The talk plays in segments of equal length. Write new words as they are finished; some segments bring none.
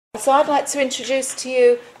So I'd like to introduce to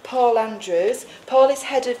you Paul Andrews. Paul is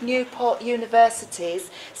head of Newport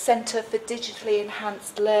University's Centre for Digitally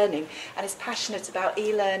Enhanced Learning and is passionate about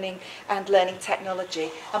e-learning and learning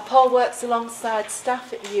technology. And Paul works alongside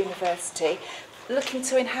staff at the university looking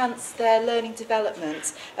to enhance their learning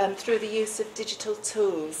development through the use of digital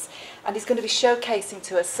tools. And he's going to be showcasing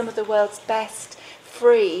to us some of the world's best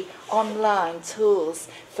free online tools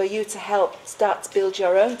for you to help start to build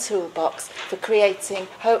your own toolbox for creating,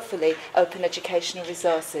 hopefully, open educational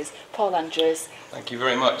resources. Paul Andrews. Thank you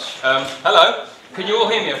very much. Hello. Can you all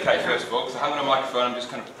hear me okay, first of all? Because I haven't a microphone, I'm just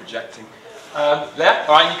kind of projecting. There?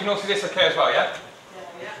 All right, you can all see this okay as well, yeah?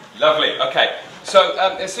 Yeah. Lovely, okay. So,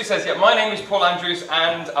 as Sue says, yeah, my name is Paul Andrews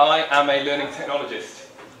and I am a learning technologist.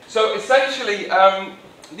 So, essentially,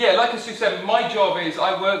 yeah, like Sue said, my job is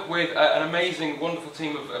I work with an amazing, wonderful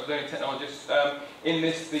team of learning technologists in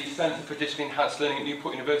the Centre for Digitally Enhanced Learning at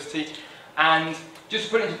Newport University. And just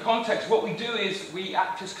to put it into context, what we do is we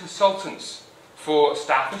act as consultants for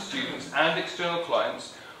staff and students and external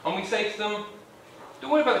clients. And we say to them, don't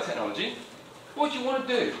worry about the technology. What do you want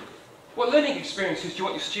to do? What learning experiences do you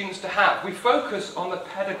want your students to have? We focus on the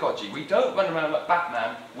pedagogy. We don't run around like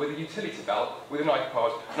Batman with a utility belt, with an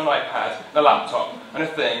iPod, and an iPad, and a laptop, and a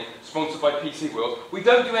thing, sponsored by PC World. We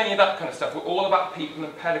don't do any of that kind of stuff. We're all about people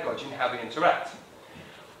and pedagogy and how they interact.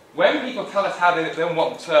 When people tell us how they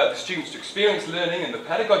want the students to experience learning and the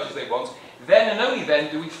pedagogies they want, then and only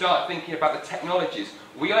then do we start thinking about the technologies.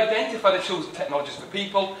 We identify the tools and technologies for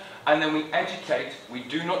people, and then we educate, we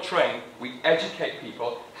do not train, we educate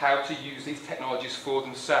people how to use these technologies for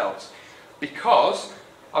themselves. Because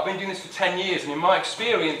I've been doing this for 10 years, and in my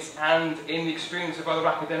experience and in the experience of other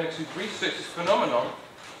academics who've researched this phenomenon,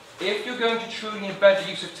 if you're going to truly embed the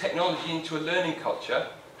use of technology into a learning culture,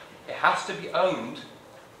 it has to be owned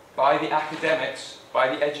by the academics,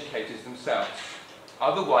 by the educators themselves.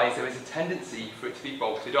 Otherwise, there is a tendency for it to be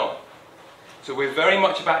bolted on. So we're very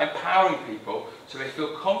much about empowering people so they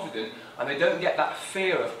feel confident and they don't get that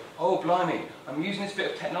fear of, oh blimey, I'm using this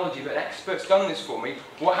bit of technology but an expert's done this for me.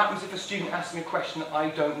 What happens if a student asks me a question that I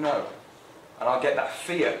don't know? And I'll get that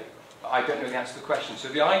fear that I don't know the answer to the question. So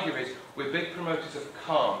the idea is we're big promoters of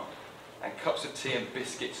calm and cups of tea and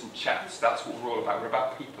biscuits and chats. That's what we're all about. We're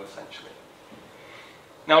about people essentially.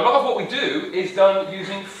 Now a lot of what we do is done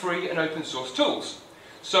using free and open source tools.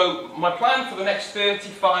 So my plan for the next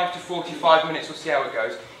 35 to 45 minutes, we'll see how it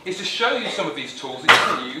goes, is to show you some of these tools that you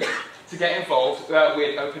can use to get involved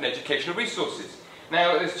with open educational resources.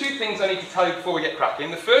 Now there's two things I need to tell you before we get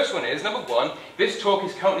cracking. The first one is, number one, this talk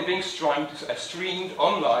is currently being streamed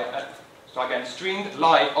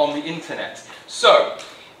live on the internet. So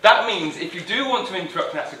that means if you do want to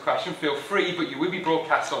interrupt and ask a question, feel free, but you will be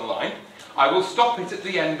broadcast online. I will stop it at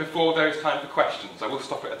the end before there is time for questions. I will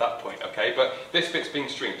stop it at that point, okay? But this bit's being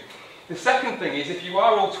streamed. The second thing is, if you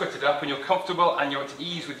are all Twittered up and you're comfortable and you're at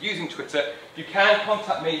ease with using Twitter, you can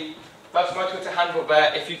contact me. That's my Twitter handle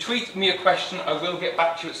there. If you tweet me a question, I will get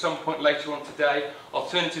back to you at some point later on today.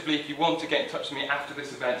 Alternatively, if you want to get in touch with me after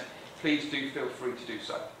this event, please do feel free to do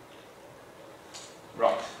so.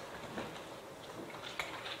 Right.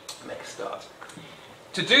 Next start.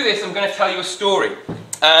 To do this, I'm going to tell you a story.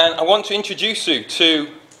 And I want to introduce you to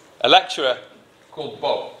a lecturer called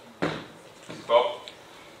Bob. This is Bob.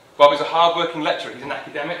 Bob is a hard-working lecturer. He's an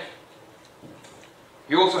academic.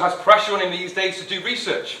 He also has pressure on him these days to do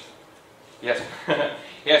research. Yes,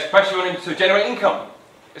 he has pressure on him to generate income.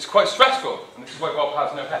 It's quite stressful, and this is why Bob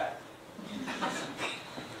has no hair.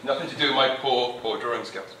 Nothing to do with my poor drawing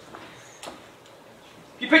skills.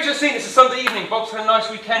 You picture a scene, it's a Sunday evening, Bob's had a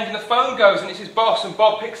nice weekend and the phone goes and it's his boss and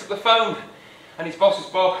Bob picks up the phone and his boss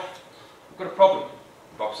says, Bob, I've got a problem.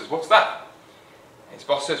 Bob says, what's that? And his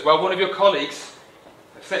boss says, well, one of your colleagues,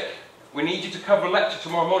 they're sick. We need you to cover a lecture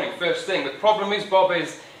tomorrow morning, first thing. The problem is, Bob,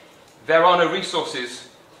 is there are no resources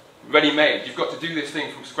ready-made. You've got to do this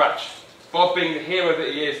thing from scratch. Bob, being the hero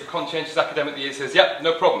that he is, the conscientious academic that he is, says, yep,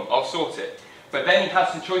 no problem, I'll sort it. But then he has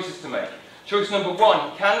some choices to make. Choice number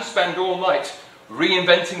one, he can spend all night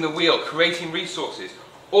reinventing the wheel, creating resources,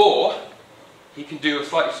 or he can do a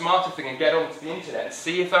slightly smarter thing and get onto the internet and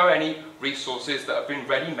see if there are any resources that have been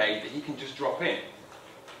ready-made that he can just drop in.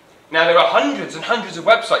 Now there are hundreds and hundreds of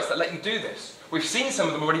websites that let you do this. We've seen some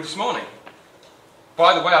of them already this morning.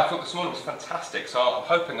 By the way, I thought this morning was fantastic, so I'm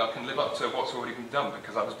hoping I can live up to what's already been done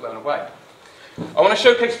because I was blown away. I want to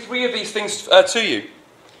showcase 3 of these things to you.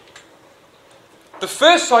 The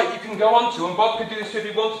first site you can go onto, and Bob could do this if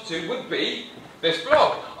he wanted to, would be this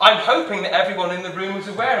blog. I'm hoping that everyone in the room is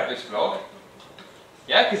aware of this blog.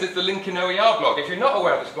 Yeah, because it's the Lincoln OER blog. If you're not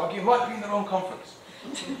aware of this blog, you might be in the wrong conference.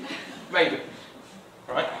 Maybe.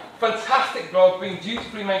 Right? Fantastic blog, being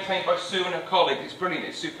beautifully maintained by Sue and her colleagues. It's brilliant,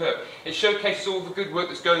 it's superb. It showcases all the good work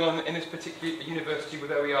that's going on in this particular university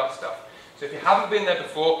with OER stuff. So if you haven't been there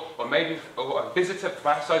before, or maybe a visitor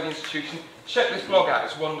from outside the institution, check this blog out,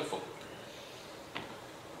 it's wonderful.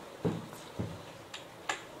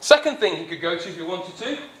 Second thing you could go to if you wanted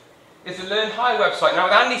to, is the Learn High website. Now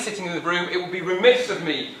with Andy sitting in the room, it would be remiss of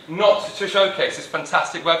me not to showcase this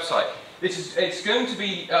fantastic website. It's going to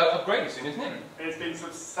be upgraded soon, isn't it? It's been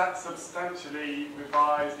substantially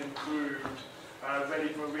revised, improved, ready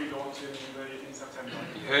for a relaunch in September.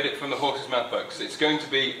 You heard it from the horse's mouth, folks. It's going to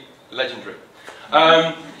be legendary.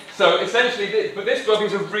 So essentially, but this blog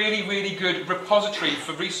is a really, really good repository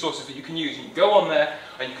for resources that you can use. You can go on there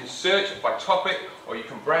and you can search by topic, or you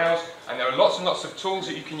can browse, and there are lots and lots of tools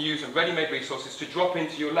that you can use and ready-made resources to drop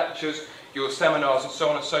into your lectures, your seminars, and so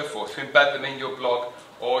on and so forth, to embed them in your blog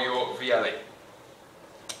or your VLE.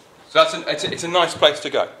 So it's a nice place to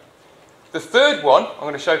go. The third one I'm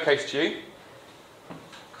going to showcase to you,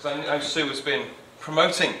 because I know Sue has been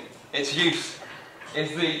promoting its use,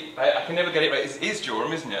 is I can never get it right, it's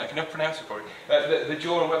Joram, isn't it? I can never pronounce it properly. The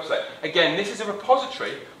Joram website. Again, this is a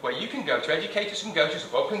repository where you can go to, educators can go to, so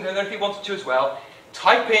Bob can go there if he wanted to as well,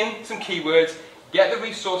 type in some keywords, get the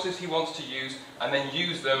resources he wants to use, and then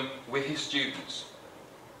use them with his students.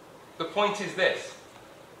 The point is this.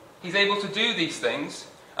 He's able to do these things,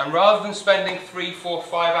 and rather than spending 3, 4,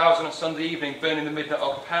 5 hours on a Sunday evening burning the midnight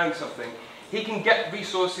oil preparing something, he can get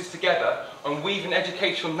resources together and weave an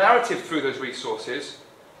educational narrative through those resources,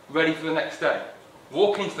 ready for the next day.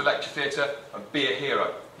 Walk into the lecture theatre and be a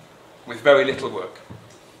hero, with very little work.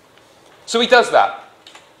 So he does that,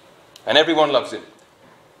 and everyone loves him.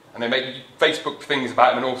 And they make Facebook things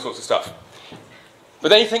about him and all sorts of stuff. But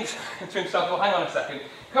then he thinks to himself, well, hang on a second.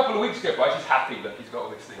 A couple of weeks go by, he's happy, look, he's got all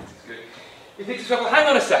these things, he's good. He thinks to himself, well, hang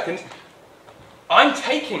on a second. I'm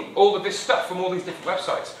taking all of this stuff from all these different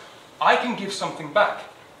websites. I can give something back.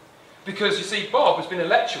 Because, you see, Bob has been a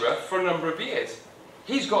lecturer for a number of years.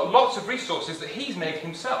 He's got lots of resources that he's made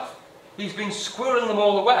himself. He's been squirreling them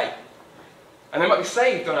all away. And they might be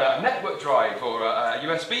saved on a network drive or a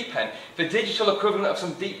USB pen, the digital equivalent of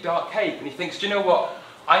some deep, dark cave. And he thinks, do you know what?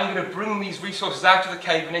 I'm going to bring these resources out of the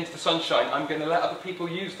cave and into the sunshine. I'm going to let other people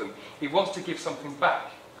use them. He wants to give something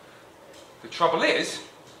back. The trouble is,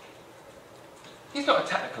 he's not a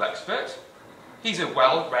technical expert. He's a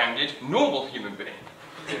well-rounded, normal human being.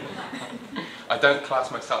 I don't class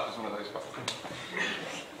myself as one of those people.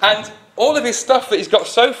 And all of his stuff that he's got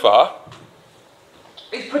so far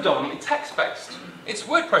is predominantly text-based. It's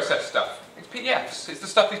word process stuff. It's PDFs. It's the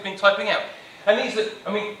stuff he's been typing out. And these are,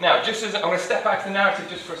 I mean, now, just as I'm going to step back to the narrative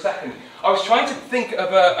just for a second, I was trying to think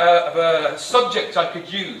of a subject I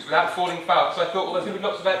could use without falling foul, because I thought, well, there's going to be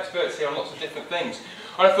lots of experts here on lots of different things.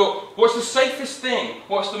 And I thought, what's the safest thing?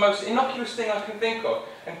 What's the most innocuous thing I can think of?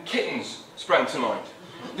 And kittens sprang to mind.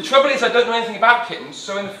 The trouble is, I don't know anything about kittens,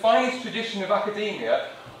 so in the finest tradition of academia,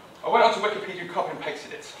 I went onto Wikipedia and copied and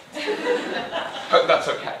pasted it. Hope that's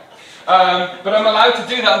okay. But I'm allowed to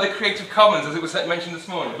do that under Creative Commons, as it was mentioned this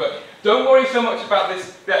morning. But don't worry so much about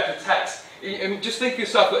the actual text. Just think to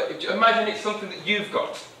yourself, imagine it's something that you've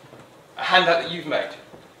got, a handout that you've made.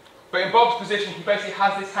 But in Bob's position, he basically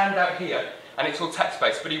has this handout here, and it's all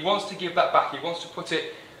text-based, but he wants to give that back. He wants to put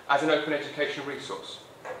it as an open educational resource.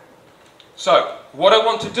 So, what I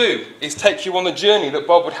want to do is take you on the journey that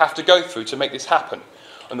Bob would have to go through to make this happen.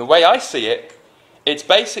 And the way I see it, it's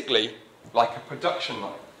basically like a production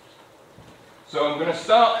line. So I'm going to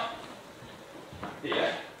start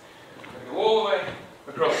here, I'm going to go all the way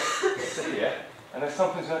across to here, and then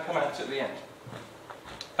something's going to come out at the end.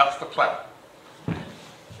 That's the plan.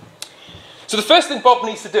 So the first thing Bob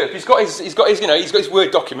needs to do, if he's got his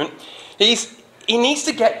Word document, he needs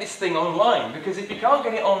to get this thing online, because if you can't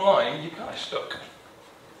get it online, you're kind of stuck.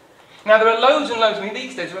 Now there are loads and loads, I mean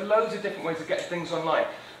these days there are loads of different ways to get things online.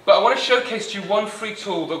 But I want to showcase to you one free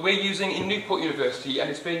tool that we're using in Newport University, and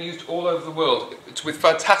it's being used all over the world. It's with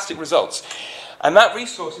fantastic results. And that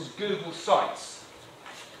resource is Google Sites.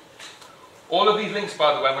 All of these links,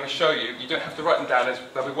 by the way, I'm going to show you. You don't have to write them down.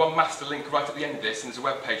 There'll be one master link right at the end of this, and there's a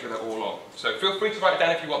web page with it all on. So feel free to write it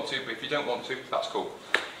down if you want to, but if you don't want to, that's cool.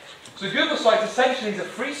 So Google Sites essentially is a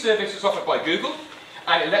free service that's offered by Google,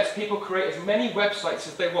 and it lets people create as many websites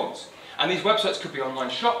as they want. And these websites could be online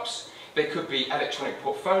shops, they could be electronic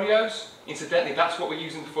portfolios. Incidentally, that's what we're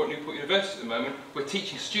using for at Newport University at the moment. We're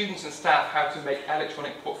teaching students and staff how to make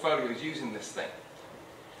electronic portfolios using this thing.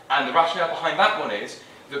 And the rationale behind that one is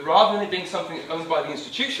that rather than it being something that's owned by the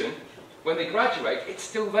institution, when they graduate, it's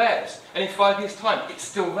still theirs. And in 5 years' time, it's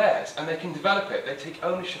still theirs. And they can develop it. They take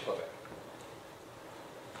ownership of it.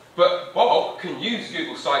 But Bob can use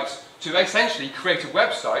Google Sites to essentially create a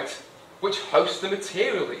website which hosts the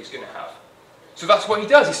material that he's going to have. So that's what he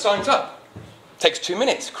does. He signs up. Takes 2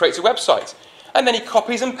 minutes, creates a website. And then he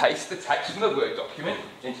copies and pastes the text from the Word document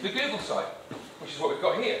into the Google site, which is what we've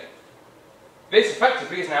got here. This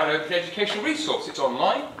effectively is now an open educational resource. It's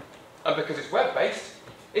online, and because it's web-based,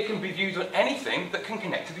 it can be viewed on anything that can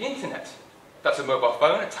connect to the internet. That's a mobile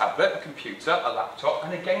phone, a tablet, a computer, a laptop,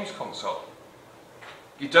 and a games console.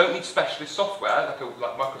 You don't need specialist software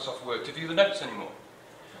like Microsoft Word to view the notes anymore.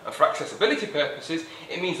 And for accessibility purposes,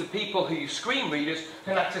 it means that people who use screen readers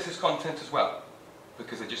can access this content as well,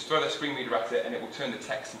 because they just throw their screen reader at it and it will turn the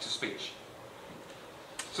text into speech.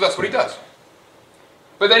 So that's what he does.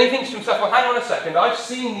 But then he thinks to himself, well, hang on a second, I've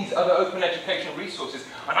seen these other open educational resources,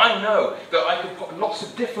 and I know that I can put lots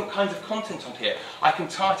of different kinds of content on here. I can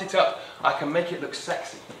tart it up, I can make it look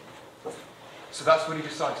sexy. So that's what he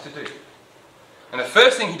decides to do. And the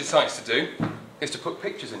first thing he decides to do is to put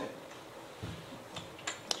pictures in it.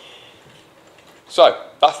 So,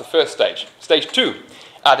 that's the first stage. Stage 2,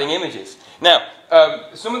 adding images. Now,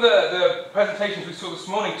 some of the presentations we saw this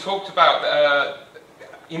morning talked about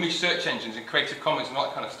image search engines and Creative Commons and all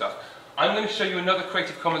that kind of stuff. I'm going to show you another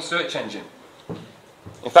Creative Commons search engine.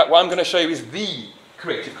 In fact, what I'm going to show you is the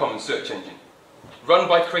Creative Commons search engine, run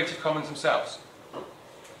by Creative Commons themselves.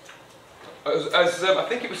 I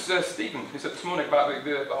think it was Stephen who said this morning about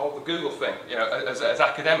the whole Google thing. You know, as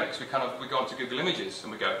academics, we go onto Google Images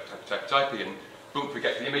and we go type, and boom, we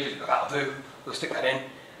get the images. That'll do. We'll stick that in.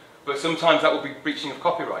 But sometimes that will be breaching of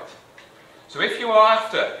copyright. So if you are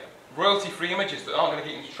after royalty-free images that aren't going to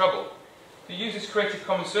get you into trouble, if you use this Creative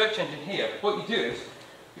Commons search engine here, what you do is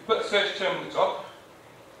you put a search term at the top.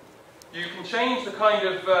 You can change the kind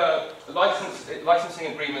of licensing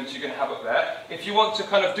agreements you're going to have up there. If you want to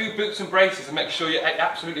kind of do boots and braces and make sure you're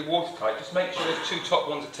absolutely watertight, just make sure those 2 top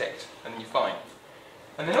ones are ticked, and then you're fine.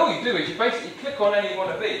 And then all you do is you basically click on any one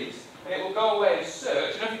of these, and it will go away and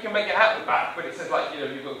search. I don't know if you can make it out the back, but it says like, you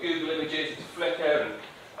know, you've got Google Images, Flickr, and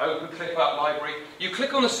Open Clip Art Library. You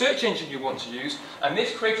click on the search engine you want to use, and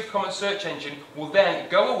this Creative Commons search engine will then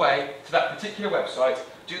go away to that particular website,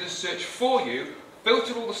 do the search for you,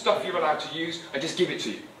 filter all the stuff you're allowed to use, and just give it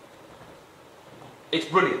to you. It's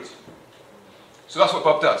brilliant. So that's what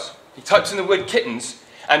Bob does. He types in the word kittens,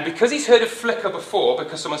 and because he's heard of Flickr before,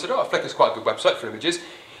 because someone said, oh, Flickr's quite a good website for images,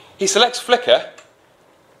 he selects Flickr,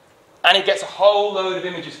 and he gets a whole load of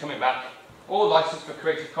images coming back, all licensed for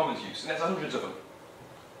Creative Commons use, and there's hundreds of them.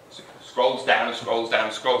 So he scrolls down and scrolls down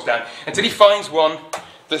and scrolls down, until he finds one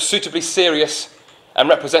that's suitably serious and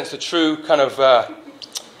represents the true kind of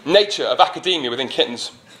nature of academia within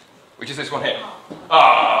kittens, which is this one here.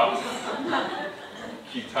 Ah,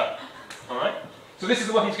 cute, huh? All right. So this is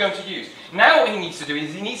the one he's going to use. Now what he needs to do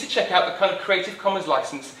is he needs to check out the kind of Creative Commons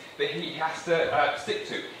license that he has to stick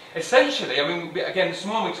to. Essentially, I mean, again, this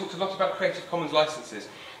morning we talked a lot about Creative Commons licenses.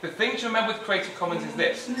 The thing to remember with Creative Commons is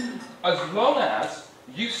this: as long as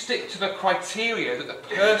you stick to the criteria that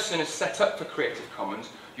the person has set up for Creative Commons,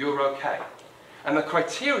 you're okay. And the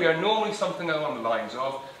criteria are normally something along the lines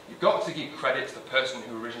of, you've got to give credit to the person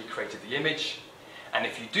who originally created the image, and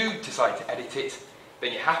if you do decide to edit it,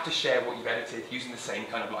 then you have to share what you've edited using the same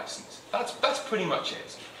kind of license. That's pretty much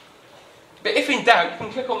it. But if in doubt, you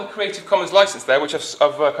can click on the Creative Commons license there, which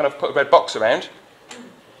I've kind of put a red box around,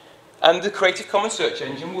 and the Creative Commons search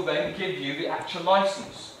engine will then give you the actual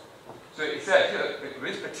license. So it says, for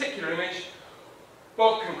this particular image,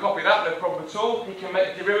 Bob can copy that, no problem at all. He can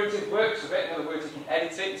make derivative works of it, in other words, he can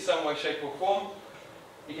edit it in some way, shape or form.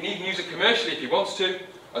 He can even use it commercially if he wants to,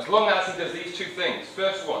 as long as he does these 2 things.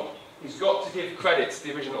 First one, he's got to give credit to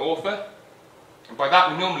the original author. And by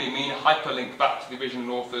that we normally mean a hyperlink back to the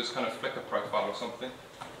original author's kind of Flickr profile or something.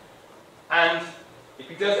 And if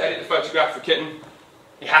he does edit the photograph of the kitten,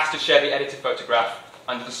 he has to share the edited photograph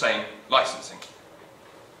under the same licensing.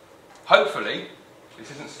 Hopefully,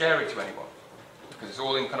 this isn't scary to anyone, because it's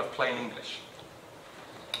all in kind of plain English.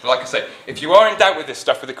 But like I say, if you are in doubt with this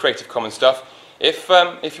stuff, with the Creative Commons stuff,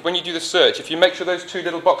 when you do the search, if you make sure those 2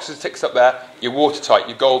 little boxes ticks up there, you're watertight,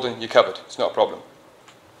 you're golden, you're covered. It's not a problem.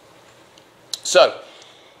 So,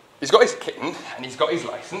 he's got his kitten, and he's got his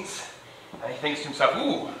license, and he thinks to himself,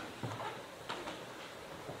 ooh,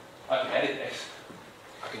 I can edit this.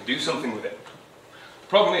 I can do something with it. The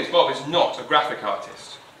problem is, Bob is not a graphic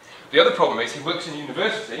artist. The other problem is, he works in a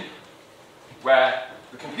university where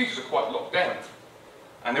the computers are quite locked down.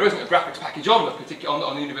 And there isn't a graphics package on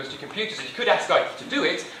the university computers. So you could ask IT to do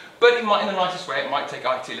it, but it might, in the nicest way, it might take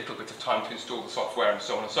IT a little bit of time to install the software and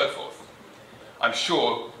so on and so forth. I'm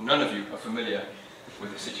sure none of you are familiar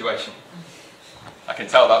with this situation. I can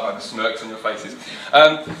tell that by the smirks on your faces.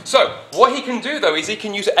 So, what he can do, though, is he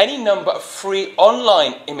can use any number of free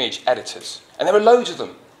online image editors. And there are loads of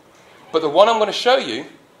them. But the one I'm going to show you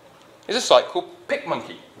is a site called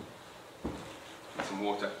PicMonkey. Get some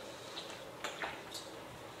water.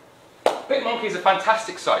 PicMonkey is a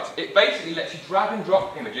fantastic site. It basically lets you drag and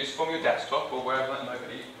drop images from your desktop or wherever that might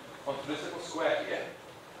be onto this little square here.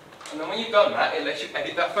 And then when you've done that, it lets you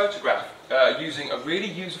edit that photograph using a really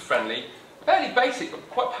user-friendly, fairly basic but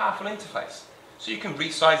quite powerful interface. So you can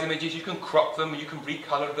resize images, you can crop them, you can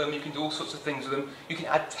recolor them, you can do all sorts of things with them. You can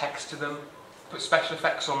add text to them, put special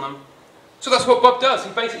effects on them. So that's what Bob does.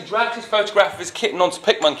 He basically drags his photograph of his kitten onto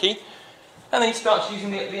PicMonkey, and then he starts using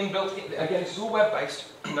the inbuilt, again this is all web-based,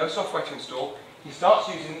 no software to install. He starts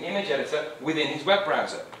using the image editor within his web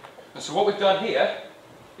browser. And so what we've done here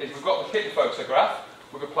is we've got the kitten photograph,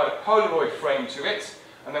 we've applied a Polaroid frame to it,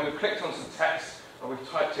 and then we've clicked on some text, and we've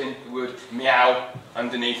typed in the word meow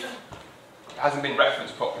underneath. It hasn't been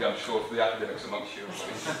referenced properly, I'm sure, for the academics amongst you.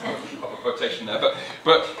 Proper quotation there.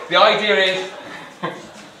 But the idea is...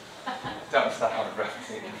 Don't understand how to reference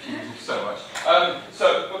it, it confuses me so much.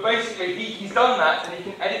 But basically, he's done that, and he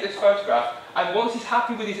can edit this photograph, and once he's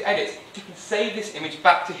happy with his edits, he can save this image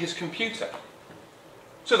back to his computer.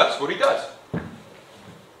 So that's what he does.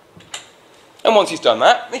 And once he's done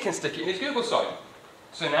that, he can stick it in his Google site.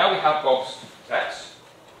 So now we have Bob's text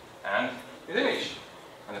and his image.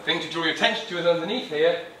 And the thing to draw your attention to is underneath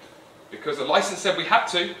here, because the license said we had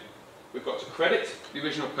to, we've got to credit the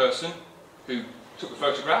original person who took the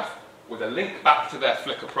photograph with a link back to their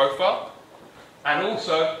Flickr profile, and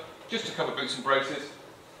also, just to cover boots and braces,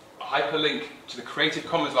 a hyperlink to the Creative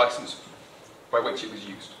Commons license by which it was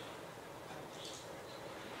used.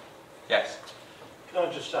 Yes? Can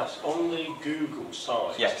I just ask, on the Google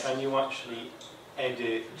site, yes, can you actually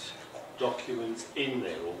edit documents in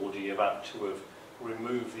there, or would you have had to have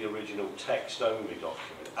removed the original text-only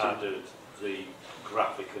document, added the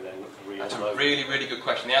graphic and then That's a really, really good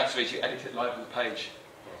question. The answer is you edit it live on the page.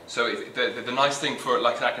 So the nice thing for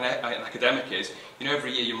like an academic is, you know,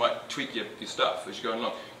 every year you might tweak your stuff as you're going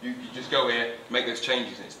along. You just go here, make those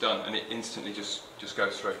changes, and it's done, and it instantly just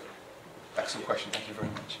goes through. Excellent question. Thank you very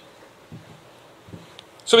much.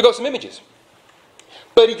 So we've got some images.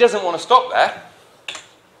 But he doesn't want to stop there.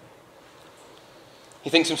 He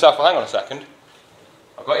thinks to himself, well, hang on a second.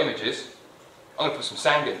 I've got images. I'm going to put some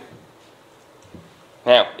sound in.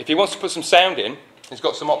 Now, if he wants to put some sound in, he's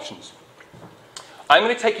got some options. I'm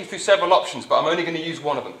going to take you through several options, but I'm only going to use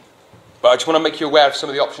one of them. But I just want to make you aware of some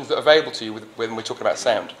of the options that are available to you when we're talking about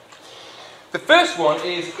sound. The first one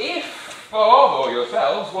is if Bob or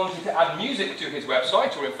yourselves wanted to add music to his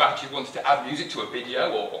website, or in fact you wanted to add music to a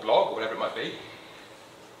video or blog or whatever it might be,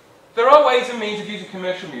 there are ways and means of using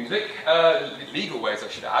commercial music, legal ways I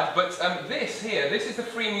should add, but this here, this is the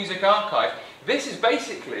Free Music Archive. This is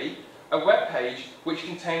basically a web page which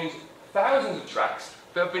contains thousands of tracks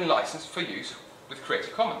that have been licensed for use with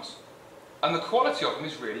Creative Commons. And the quality of them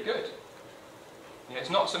is really good. You know, it's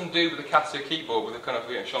not some dude with a Casio keyboard with a kind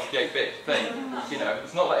of chunky 8-bit thing. You know,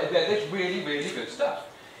 it's not like there's really, really good stuff.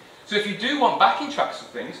 So if you do want backing tracks of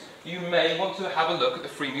things, you may want to have a look at the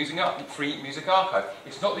Free Music Archive.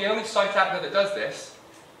 It's not the only site out there that does this,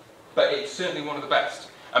 but it's certainly one of the best.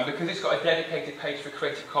 And because it's got a dedicated page for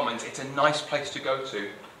Creative Commons, it's a nice place to go to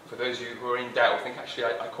for those of you who are in doubt or think, actually,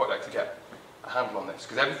 I quite like to get a handle on this,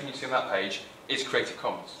 because everything you see on that page is Creative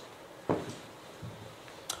Commons.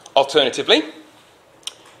 Alternatively,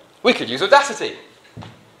 we could use Audacity.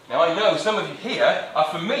 Now, I know some of you here are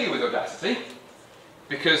familiar with Audacity,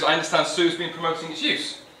 because I understand Sue's been promoting its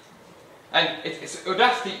use. And it's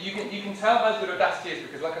Audacity, you can tell how good Audacity is,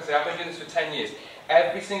 because like I say, I've been doing this for 10 years.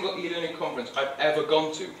 Every single e-learning conference I've ever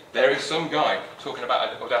gone to, there is some guy talking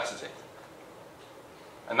about Audacity.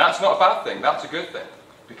 And that's not a bad thing, that's a good thing,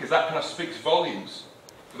 because that kind of speaks volumes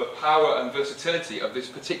for the power and versatility of this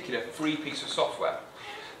particular free piece of software.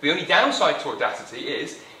 The only downside to Audacity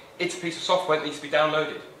is it's a piece of software that needs to be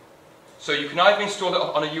downloaded. So you can either install it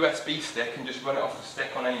on a USB stick and just run it off the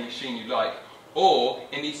stick on any machine you like, or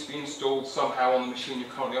it needs to be installed somehow on the machine you're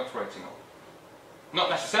currently operating on. Not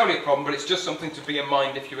necessarily a problem, but it's just something to be in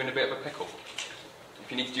mind if you're in a bit of a pickle, if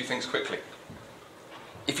you need to do things quickly.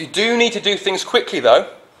 If you do need to do things quickly though,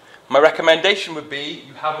 my recommendation would be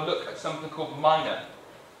you have a look at something called Miner.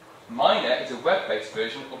 Miner is a web-based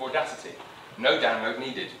version of Audacity. No download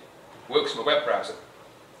needed. Works from a web browser.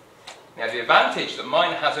 Now the advantage that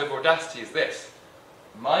Miner has over Audacity is this.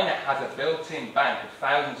 Miner has a built-in bank of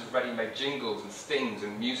thousands of ready-made jingles and stings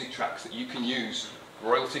and music tracks that you can use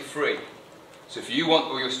royalty-free. So if you want,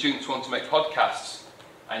 or your students want to make podcasts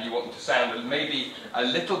and you want them to sound maybe a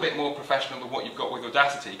little bit more professional than what you've got with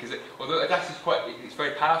Audacity, because although Audacity it's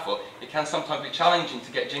very powerful, it can sometimes be challenging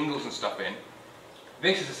to get jingles and stuff in.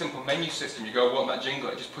 This is a simple menu system. You go, I want that jingle,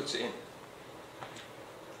 it just puts it in.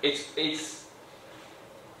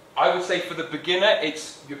 I would say for the beginner,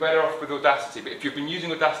 you're better off with Audacity, but if you've been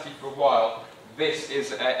using Audacity for a while, this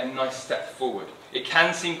is a nice step forward. It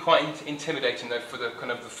can seem quite intimidating though for the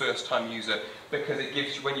kind of the first time user, because it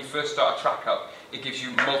gives you, when you first start a track up, it gives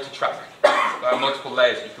you multi-track, multiple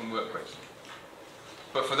layers that you can work with.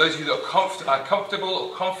 But for those of you that are comfortable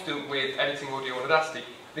or confident with editing audio on Audacity,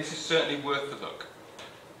 this is certainly worth the look.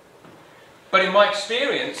 But in my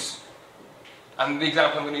experience, and the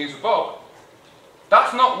example I'm going to use with Bob,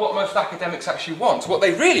 that's not what most academics actually want. What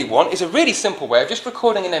they really want is a really simple way of just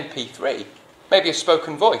recording an MP3, maybe a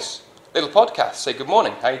spoken voice, little podcast, say good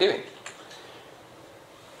morning, how are you doing?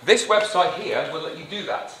 This website here will let you do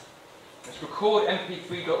that. It's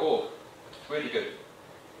recordmp3.org. It's really good.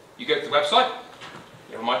 You go to the website,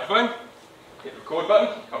 you have a microphone, hit the record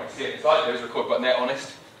button, you can't really see it inside, there's a record button there,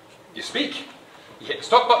 honest. You speak, you hit the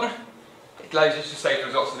stop button, it allows you to save the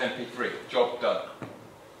results as an MP3. Job done.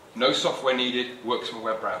 No software needed, works from a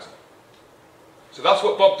web browser. So that's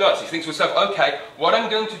what Bob does. He thinks to himself, okay, what I'm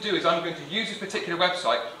going to do is I'm going to use this particular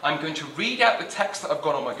website, I'm going to read out the text that I've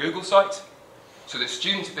got on my Google site, so that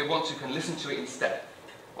students, if they want to, can listen to it instead.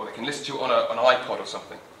 Or they can listen to it on an iPod or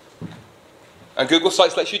something. And Google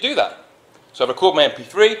Sites lets you do that. So I've recorded my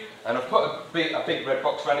MP3, and I've put a big red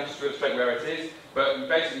box around it just to illustrate where it is, but you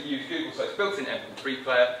basically use Google Sites built-in MP3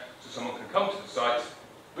 player, so someone can come to the site,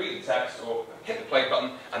 read the text, or hit the play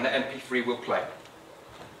button, and the MP3 will play.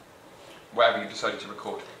 Whatever you've decided to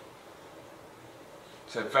record.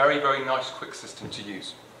 It's a very, very nice, quick system to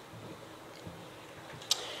use.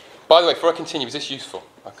 By the way, before I continue, is this useful?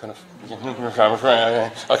 I kind of...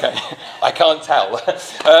 Okay, I can't tell.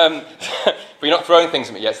 But you're not throwing things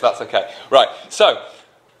at me yet, so that's okay. Right, so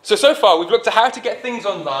far we've looked at how to get things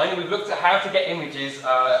online, and we've looked at how to get images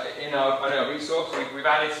in our resource. We've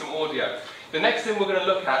added some audio. The next thing we're going to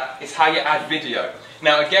look at is how you add video.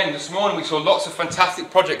 Now again, this morning we saw lots of fantastic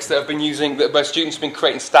projects that have been using, that both students have been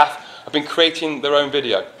creating, staff have been creating their own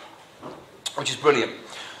video, which is brilliant.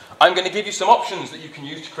 I'm going to give you some options that you can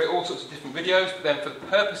use to create all sorts of different videos, but then for the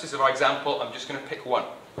purposes of our example, I'm just going to pick one.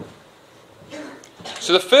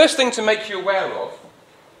 So the first thing to make you aware of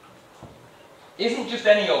isn't just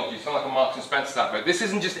any old YouTube, sound like a Marks and Spencer advert. This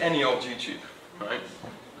isn't just any old YouTube, right?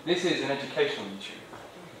 This is an educational YouTube.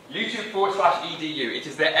 YouTube/edu, it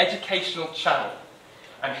is their educational channel.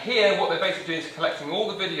 And here what they're basically doing is collecting all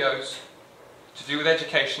the videos to do with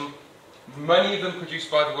education, many of them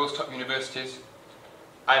produced by the world's top universities.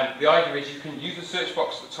 And the idea is you can use the search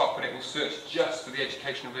box at the top and it will search just for the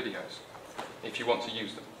educational videos, if you want to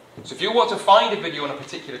use them. So if you want to find a video on a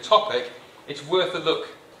particular topic, it's worth a look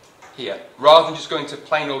here, rather than just going to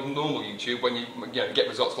plain old normal YouTube when you get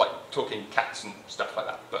results like talking cats and stuff like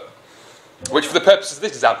that. But which for the purposes of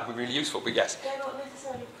this example would be really useful, but yes. They're not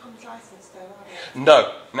necessarily becomes licensed though, are they?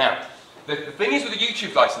 No. Now, the thing is with the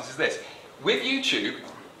YouTube license is this. With YouTube,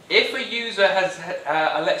 if a user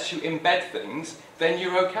lets you embed things, then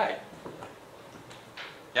you're okay.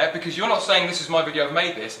 Yeah, because you're not saying this is my video, I've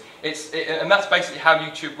made this. And that's basically how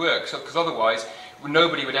YouTube works, because otherwise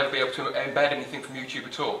nobody would ever be able to embed anything from YouTube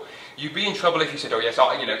at all. You'd be in trouble if you said, oh yes,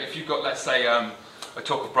 if you've got, let's say, a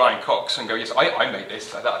talk of Brian Cox and go, yes, I made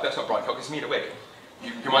this, that's not Brian Cox, it's me in a wig.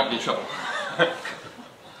 You might be in trouble.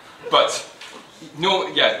 But, no,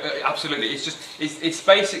 yeah, absolutely. It's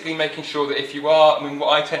basically making sure that if you are,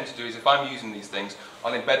 what I tend to do is if I'm using these things,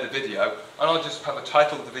 I'll embed the video and I'll just have a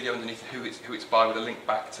title of the video underneath who it's by with a link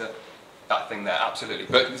back to that thing there, absolutely.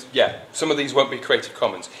 But yeah, some of these won't be Creative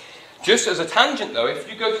Commons. Just as a tangent though, if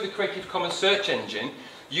you go to the Creative Commons search engine,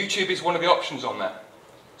 YouTube is one of the options on there.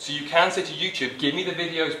 So you can say to YouTube, give me the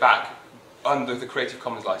videos back under the Creative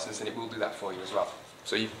Commons license, and it will do that for you as well.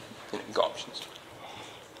 So you've got options.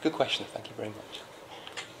 Good question, thank you very much.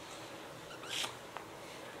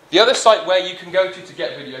 The other site where you can go to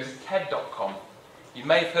get videos is TED.com. You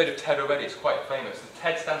may have heard of TED already, it's quite famous. The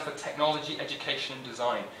TED stands for Technology, Education and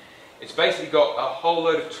Design. It's basically got a whole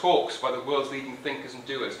load of talks by the world's leading thinkers and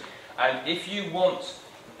doers. And if you want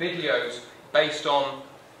videos based on,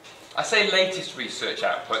 I say latest research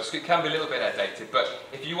outputs, it can be a little bit outdated, but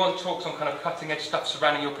if you want talks on kind of cutting edge stuff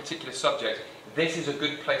surrounding your particular subject, this is a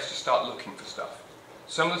good place to start looking for stuff.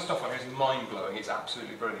 Some of the stuff on here is mind-blowing, it's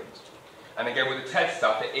absolutely brilliant. And again, with the TED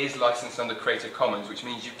stuff, it is licensed under Creative Commons, which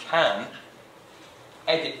means you can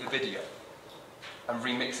edit the video and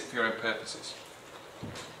remix it for your own purposes.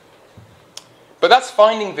 But that's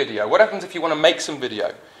finding video. What happens if you want to make some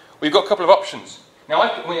video? We've got a couple of options. Now,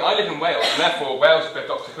 I live in Wales, and therefore Wales is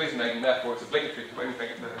Dr. Quiz name, and therefore it's obligatory to put anything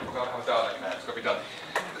in the dialect now. It's got to be done.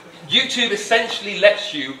 YouTube essentially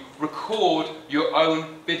lets you record your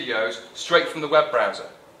own videos straight from the web browser,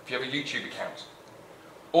 if you have a YouTube account.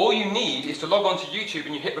 All you need is to log on to YouTube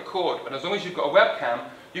and you hit record, and as long as you've got a webcam,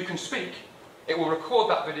 you can speak. It will record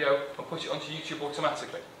that video and put it onto YouTube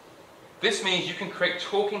automatically. This means you can create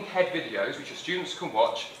talking head videos, which your students can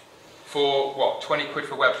watch for, what, 20 quid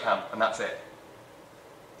for webcam, and that's it.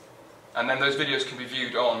 And then those videos can be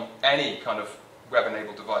viewed on any kind of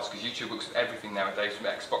web-enabled device, because YouTube looks at everything nowadays, from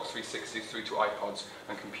Xbox 360s through to iPods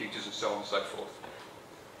and computers and so on and so forth.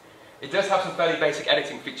 It does have some fairly basic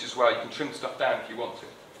editing features as well. You can trim stuff down if you want to.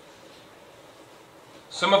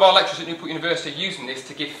 Some of our lecturers at Newport University are using this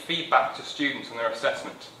to give feedback to students on their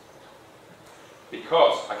assessment.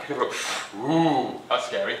 Because, I could have ooh, that's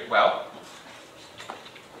scary. Well,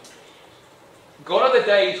 gone are the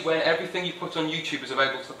days when everything you put on YouTube is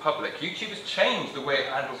available to the public. YouTube has changed the way it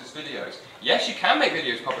handles its videos. Yes, you can make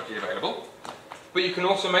videos publicly available, but you can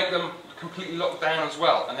also make them completely locked down as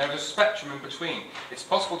well, and there is a spectrum in between. It's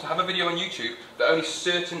possible to have a video on YouTube that only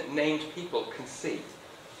certain named people can see.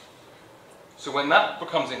 So when that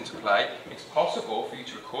comes into play, it's possible for you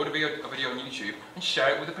to record a video on YouTube and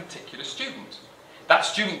share it with a particular student. That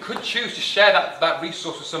student could choose to share that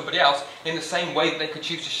resource with somebody else in the same way that they could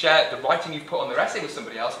choose to share the writing you've put on their essay with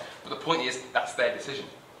somebody else, but the point is, that's their decision.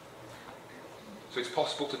 So it's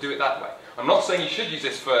possible to do it that way. I'm not saying you should use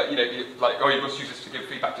this for, like, oh, you must use this to give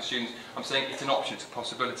feedback to students. I'm saying it's an option, it's a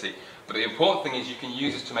possibility. But the important thing is you can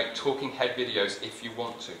use this to make talking head videos if you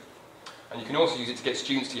want to. And you can also use it to get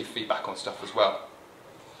students to give feedback on stuff as well.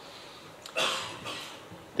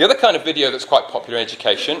 The other kind of video that's quite popular in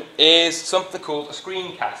education is something called a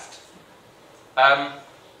screencast.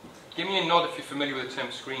 Give me a nod if you're familiar with the term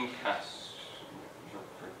screencast.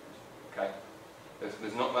 Okay.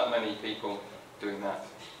 There's not that many people doing that.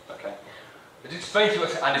 Okay. Just explain to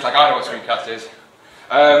us, and it's like, I know what a screencast is.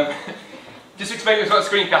 Just explain to us what a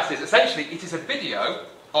screencast is. Essentially, it is a video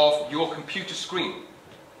of your computer screen.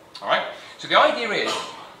 Alright? So the idea is,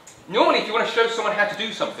 normally if you want to show someone how to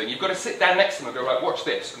do something, you've got to sit down next to them and go, right, watch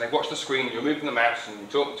this, and they watch the screen, and you're moving the mouse, and you're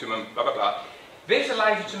talking to them, blah, blah, blah. This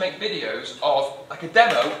allows you to make videos of, like a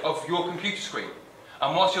demo of your computer screen.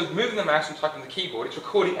 And whilst you're moving the mouse and typing the keyboard, it's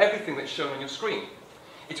recording everything that's shown on your screen.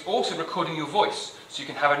 It's also recording your voice, so you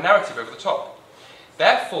can have a narrative over the top.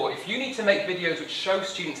 Therefore, if you need to make videos which show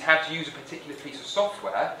students how to use a particular piece of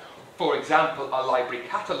software, for example, a library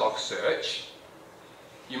catalogue search,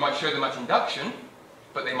 you might show them at induction,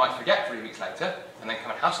 but they might forget 3 weeks later, and then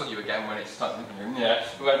come and hassle you again when it's time,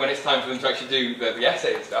 when it's time for them to actually do the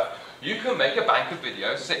essay and stuff. You can make a bank of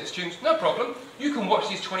videos and say to the students, no problem, you can watch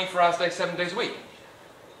these 24 hours a day, 7 days a week.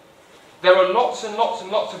 There are lots and lots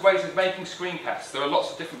and lots of ways of making screencasts. There are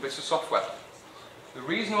lots of different bits of software. The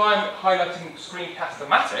reason why I'm highlighting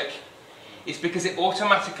Screencast-O-Matic is because it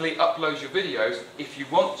automatically uploads your videos, if you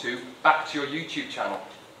want to, back to your YouTube channel.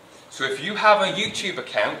 So if you have a YouTube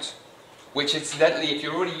account, which incidentally, if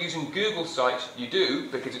you're already using Google Sites, you do,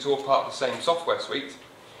 because it's all part of the same software suite,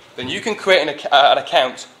 then you can create an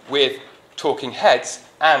account with talking heads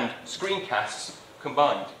and screencasts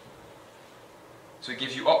combined. So it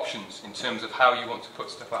gives you options in terms of how you want to put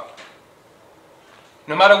stuff up.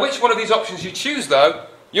 No matter which one of these options you choose, though,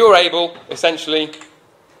 you're able, essentially,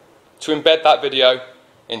 to embed that video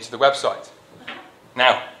into the website.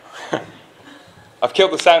 Now, I've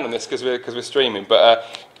killed the sound on this because we're streaming, but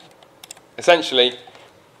essentially,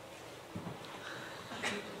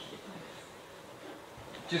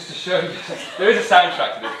 just to show you, there is a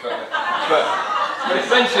soundtrack to this, but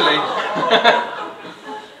essentially,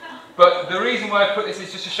 but the reason why I put this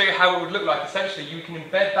is just to show you how it would look like. Essentially, you can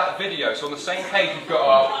embed that video. So on the same page, we've got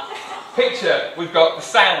our picture, we've got the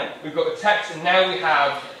sound, we've got the text, and now we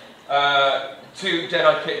have 2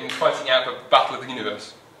 Jedi kittens fighting out for Battle of the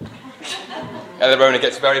Universe. And the Rona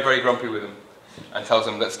gets very, very grumpy with them and tells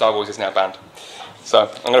them that Star Wars is now banned. So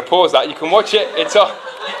I'm going to pause that. You can watch it. It's on.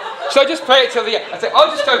 Should I just play it till the end? I say,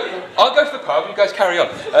 I'll go to the pub. You guys carry on.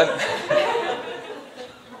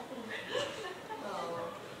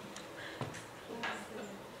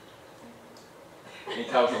 He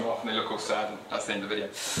tells them off, and they look all sad, and that's the end of the video.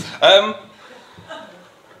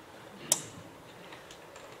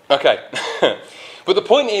 Okay, but the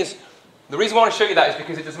point is, the reason why I want to show you that is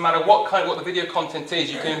because it doesn't matter what the video content is,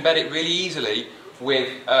 you can embed it really easily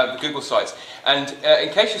with the Google Sites. And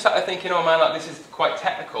in case you're sat there thinking, oh man, like, this is quite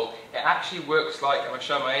technical, it actually works like, I'm going to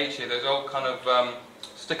show my age here, those old kind of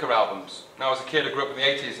sticker albums. Now, as a kid, I grew up in the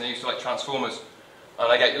 80s, and I used to like Transformers.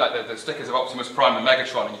 And I get like the stickers of Optimus Prime and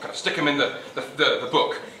Megatron, and you kind of stick them in the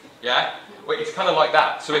book, yeah? Well, it's kind of like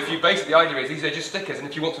that. So if you basically, the idea is these are just stickers, and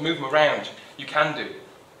if you want to move them around, you can do.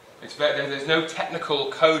 There's no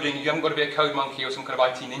technical coding. You haven't got to be a code monkey or some kind of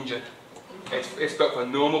IT ninja. It's built for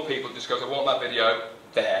normal people. It just goes, I want that video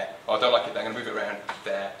there. Oh, I don't like it there. I'm going to move it around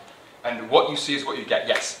there. And what you see is what you get.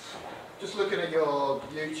 Yes. Just looking at your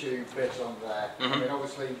YouTube bit on there, I mean,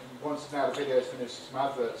 obviously, once now the video's finished, some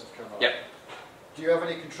adverts have come up. Yep. Do you have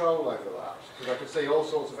any control over that? Because I can see all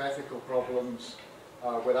sorts of ethical problems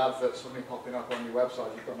with adverts suddenly popping up on your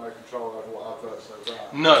website. You've got no control over what adverts those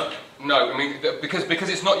are. No. I mean, because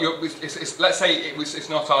it's not your. Let's say it's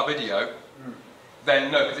not our video.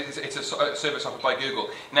 Then no, because it's a service offered by Google.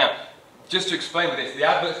 Now, just to explain with this, the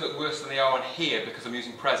adverts look worse than they are on here because I'm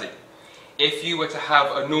using Prezi. If you were to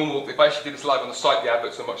have a normal, if I actually did this live on the site, the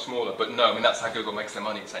adverts are much smaller, but no, I mean, that's how Google makes their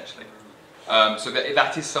money, essentially. So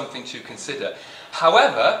that is something to consider.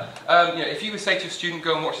 However, if you would say to a student,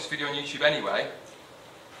 go and watch this video on YouTube anyway,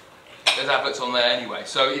 there's adverts on there anyway.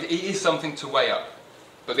 So it is something to weigh up.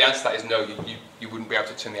 But the answer to that is no, you wouldn't be able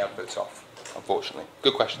to turn the adverts off, unfortunately.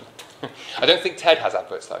 Good question. I don't think TED has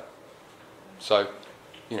adverts, though. So,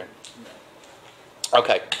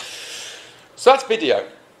 Okay. So that's video.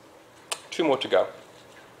 2 more to go.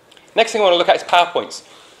 Next thing I want to look at is PowerPoints.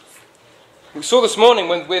 We saw this morning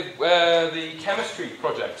with the chemistry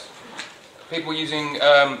project, people using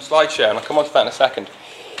SlideShare, and I'll come on to that in a second.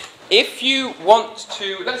 If you want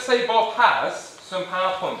to, let's say Bob has some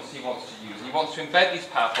PowerPoints he wants to use, and he wants to embed these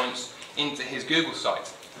PowerPoints into his Google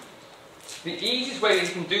site. The easiest way that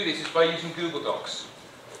he can do this is by using Google Docs.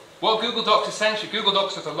 Well, Google Docs essentially, Google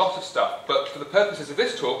Docs does a lot of stuff, but for the purposes of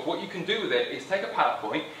this talk, what you can do with it is take a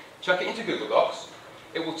PowerPoint, chuck it into Google Docs.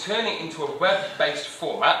 It will turn it into a web-based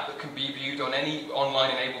format that can be viewed on any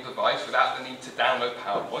online-enabled device without the need to download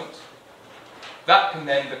PowerPoint. That can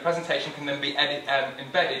then, the presentation can then be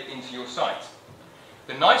embedded into your site.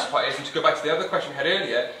 The nice part is, and to go back to the other question we had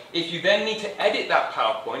earlier, if you then need to edit that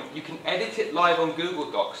PowerPoint, you can edit it live on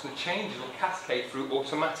Google Docs and the changes will cascade through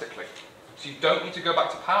automatically. So you don't need to go back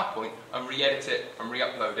to PowerPoint and re-edit it and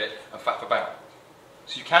re-upload it and faff about.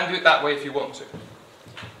 So you can do it that way if you want to.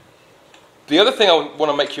 The other thing I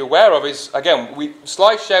want to make you aware of is, again,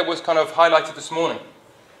 SlideShare was kind of highlighted this morning.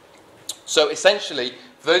 So essentially,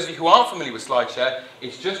 for those of you who aren't familiar with SlideShare,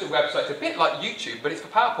 it's just a website, a bit like YouTube, but it's for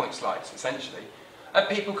PowerPoint slides, essentially. And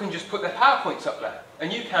people can just put their PowerPoints up there,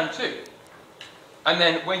 and you can too. And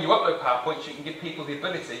then when you upload PowerPoints, you can give people the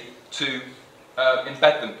ability to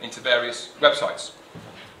embed them into various websites.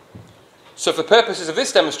 So for the purposes of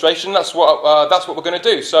this demonstration, that's what we're going to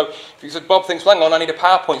do. So if you said, Bob thinks, hang on, I need a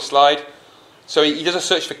PowerPoint slide. So he does a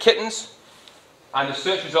search for kittens, and the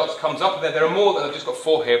search results comes up. There are more than I've just got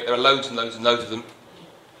 4 here, but there are loads and loads and loads of them.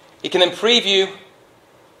 He can then preview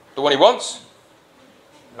the one he wants,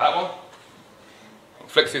 that one,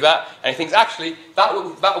 flick through that, and he thinks, actually, that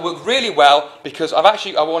will work really well because I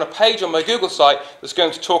want a page on my Google site that's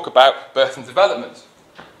going to talk about birth and development.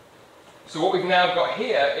 So what we've now got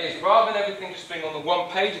here is, rather than everything just being on the one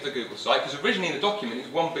page of the Google site, because originally the document is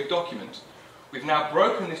one big document, we've now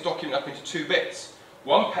broken this document up into 2 bits.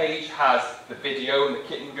 One page has the video and the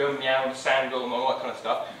kitten going meow and the sandal and all that kind of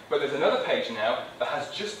stuff, but there's another page now that has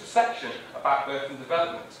just the section about birth and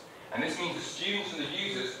development. And this means the students and the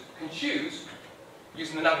users can choose,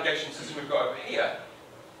 using the navigation system we've got over here,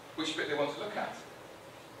 which bit they want to look at.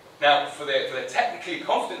 Now, for the technically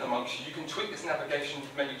confident amongst you, you can tweak this navigation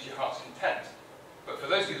menu to your heart's content. But for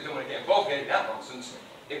those of you who don't want to get involved in any of that nonsense,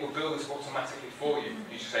 it will build this automatically for you.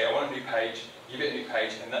 You just say, I want a new page, give it a new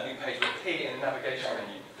page, and that new page will appear in the navigation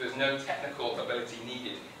menu. There's no technical ability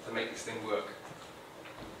needed to make this thing work.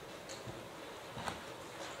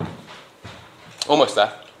 Almost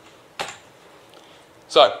there.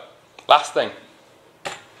 So, last thing.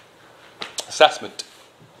 Assessment.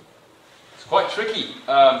 It's quite tricky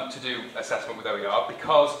to do assessment with OER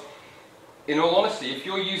because, in all honesty, if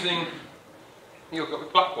you're using, you've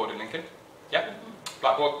got Blackboard in Lincoln, yeah?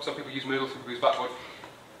 Blackboard, some people use Moodle, some people use Blackboard.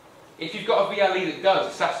 If you've got a VLE that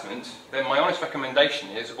does assessment, then my honest recommendation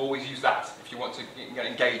is always use that if you want to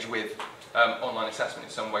engage with online assessment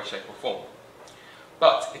in some way, shape or form.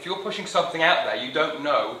 But if you're pushing something out there, you don't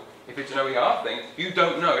know if it's an OER thing, you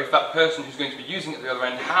don't know if that person who's going to be using it at the other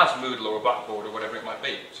end has Moodle or a Blackboard or whatever it might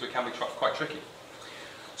be. So it can be quite tricky.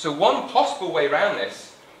 So one possible way around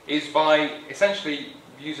this is by essentially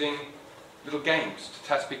using little games to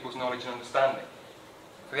test people's knowledge and understanding.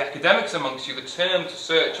 For the academics amongst you, the term to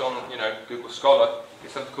search on Google Scholar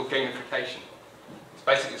is something called gamification. It's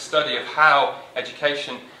basically the study of how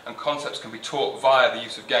education and concepts can be taught via the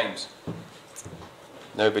use of games.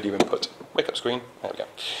 No video input. Wake up screen. There we go.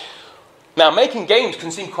 Now, making games can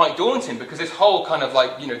seem quite daunting because this whole kind of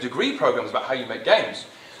like, degree program is about how you make games.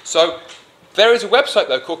 So there is a website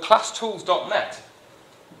though called classtools.net.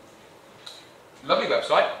 Lovely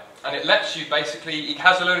website, and it lets you basically, it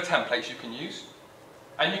has a load of templates you can use,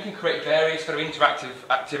 and you can create various sort of interactive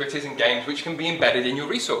activities and games which can be embedded in your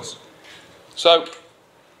resource. So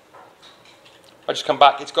I just come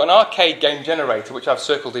back, it's got an arcade game generator which I've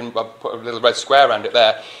circled in, I've put a little red square around it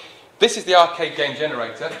there. This is the arcade game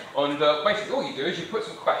generator, and basically all you do is you put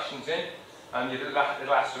some questions in, and you do little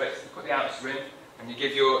asterisks, you put the answer in, and you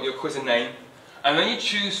give your quiz a name, and then you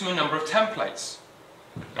choose from a number of templates.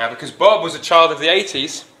 Now, because Bob was a child of the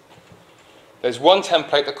 80s, there's one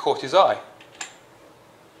template that caught his eye.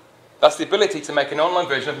 That's the ability to make an online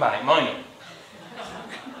version of Manic Miner.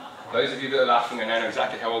 Those of you that are laughing, I know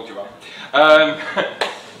exactly how old you are.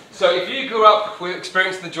 So if you grew up with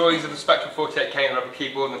experiencing the joys of the Spectrum 48K and the rubber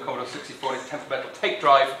keyboard and the Commodore 64 and its temperamental tape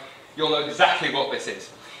drive, you'll know exactly what this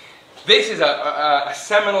is. This is a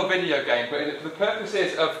seminal video game, but for the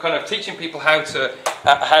purposes of kind of teaching people how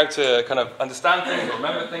to kind of understand things or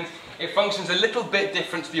remember things, it functions a little bit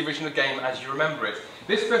different to the original game as you remember it.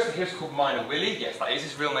 This person here is called Miner Willie. Yes, that is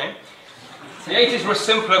his real name. The 80s were a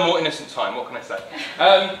simpler, more innocent time, what can I say?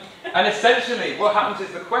 And essentially, what happens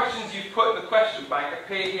is the questions you've put in the question bank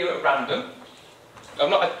appear here at random. I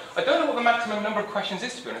don't know what the maximum number of questions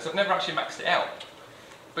is, to be honest. I've never actually maxed it out.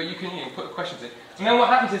 But you can put the questions in. And then what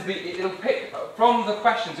happens is it'll pick, from the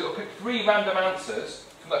questions, it'll pick 3 random answers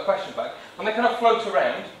from that question bank, and they kind of float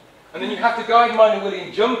around, and then you have to guide Miner Willie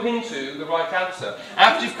and jump into the right answer.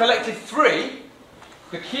 After you've collected 3,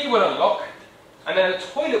 the key will unlock, and then a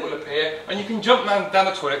toilet will appear, and you can jump down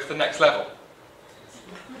the toilet to the next level.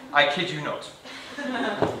 I kid you not.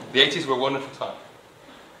 The 80s were a wonderful time.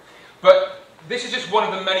 But this is just one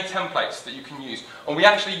of the many templates that you can use. And we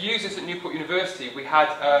actually use this at Newport University. We had,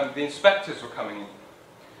 the inspectors were coming in.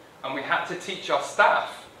 And we had to teach our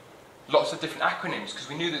staff lots of different acronyms, because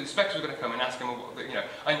we knew that the inspectors were going to come and ask them,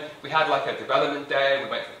 and we had like a development day, we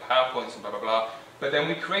went for PowerPoints and blah, blah, blah. But then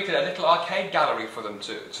we created a little arcade gallery for them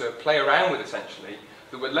to play around with, essentially,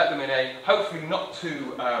 that would let them in a, hopefully not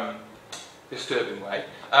too disturbing way,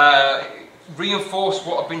 reinforce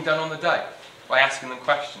what had been done on the day by asking them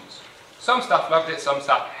questions. Some staff loved it, some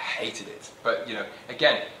staff hated it. But,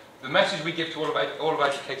 again, the message we give to all of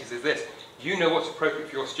educators is this: you know what's appropriate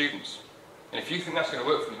for your students. And if you think that's going to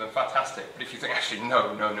work for them, then fantastic. But if you think, actually,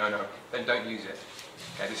 no, then don't use it.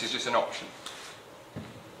 Okay, this is just an option.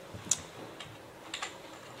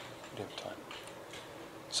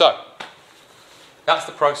 So, that's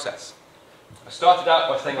the process. I started out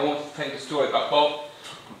by saying I wanted to tell you a story about Bob.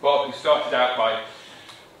 Bob, who started out by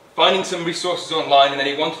finding some resources online, and then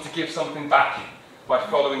he wanted to give something back by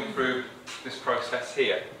following through this process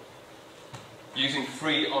here, using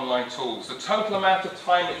free online tools. The total amount of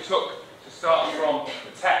time it took to start from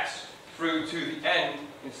the text through to the end,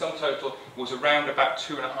 in sum total, was around about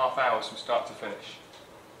 2.5 hours from start to finish.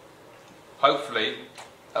 Hopefully,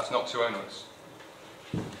 that's not too onerous.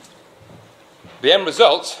 The end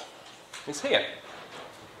result is here.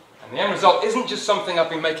 And the end result isn't just something I've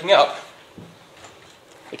been making up.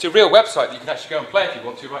 It's a real website that you can actually go and play if you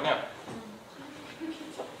want to right now.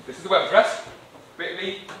 This is the web address,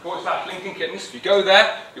 bit.ly/Lincoln Kittens. If you go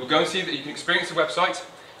there, you'll go and see that you can experience the website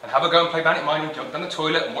and have a go and play Manic Miner and jump down the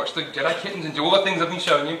toilet and watch the Jedi Kittens and do all the things I've been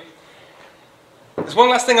showing you. There's one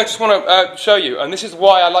last thing I just want to show you, and this is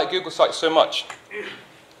why I like Google Sites so much.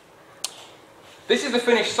 This is the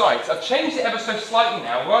finished site. I've changed it ever so slightly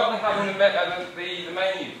now. Rather than having the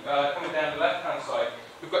menu coming down the left-hand side,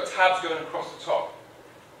 we've got tabs going across the top.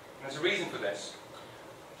 And there's a reason for this.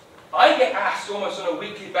 I get asked almost on a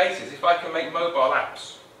weekly basis if I can make mobile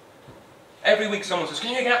apps. Every week someone says, can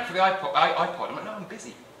you make an app for the iPod? I'm like, no, I'm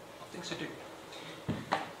busy. I've things to do.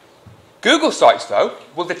 Google Sites, though,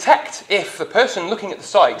 will detect if the person looking at the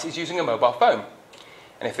site is using a mobile phone.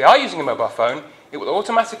 And if they are using a mobile phone, it will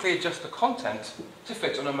automatically adjust the content to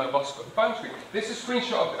fit on a mobile phone screen. This is a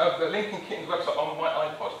screenshot of the Lincoln Kittens website on my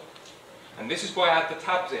iPod. And this is why I had the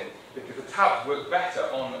tabs in, because the tabs work better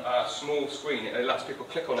on a small screen. It lets people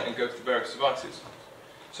click on it and go to various devices.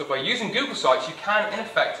 So by using Google Sites, you can, in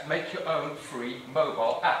effect, make your own free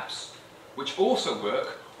mobile apps, which also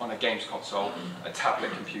work on a games console, a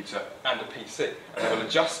tablet computer, and a PC. And they will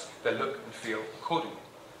adjust their look and feel accordingly.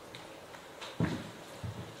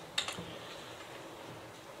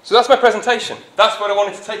 So that's my presentation. That's what I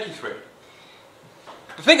wanted to take you through.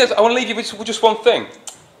 The thing is, I want to leave you with just one thing.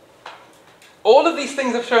 All of these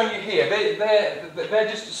things I've shown you here, they're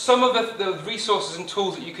just some of the resources and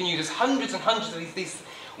tools that you can use. There's hundreds and hundreds of these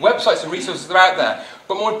Websites and resources are out there.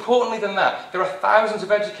 But more importantly than that, there are thousands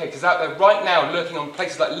of educators out there right now lurking on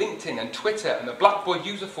places like LinkedIn and Twitter and the Blackboard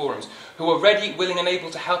user forums who are ready, willing and able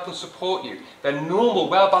to help and support you. They're normal,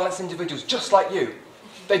 well-balanced individuals just like you.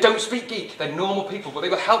 They don't speak geek, they're normal people, but they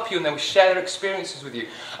will help you and they will share their experiences with you.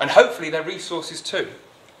 And hopefully their resources too.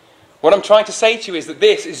 What I'm trying to say to you is that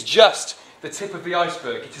this is just the tip of the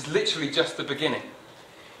iceberg. It is literally just the beginning.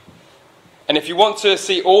 And if you want to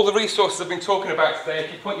see all the resources I've been talking about today,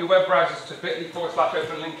 if you point your web browsers to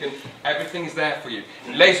bit.ly/openlincoln, everything is there for you.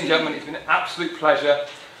 And ladies and gentlemen, it's been an absolute pleasure.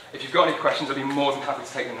 If you've got any questions, I'd be more than happy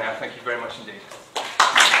to take them now. Thank you very much indeed.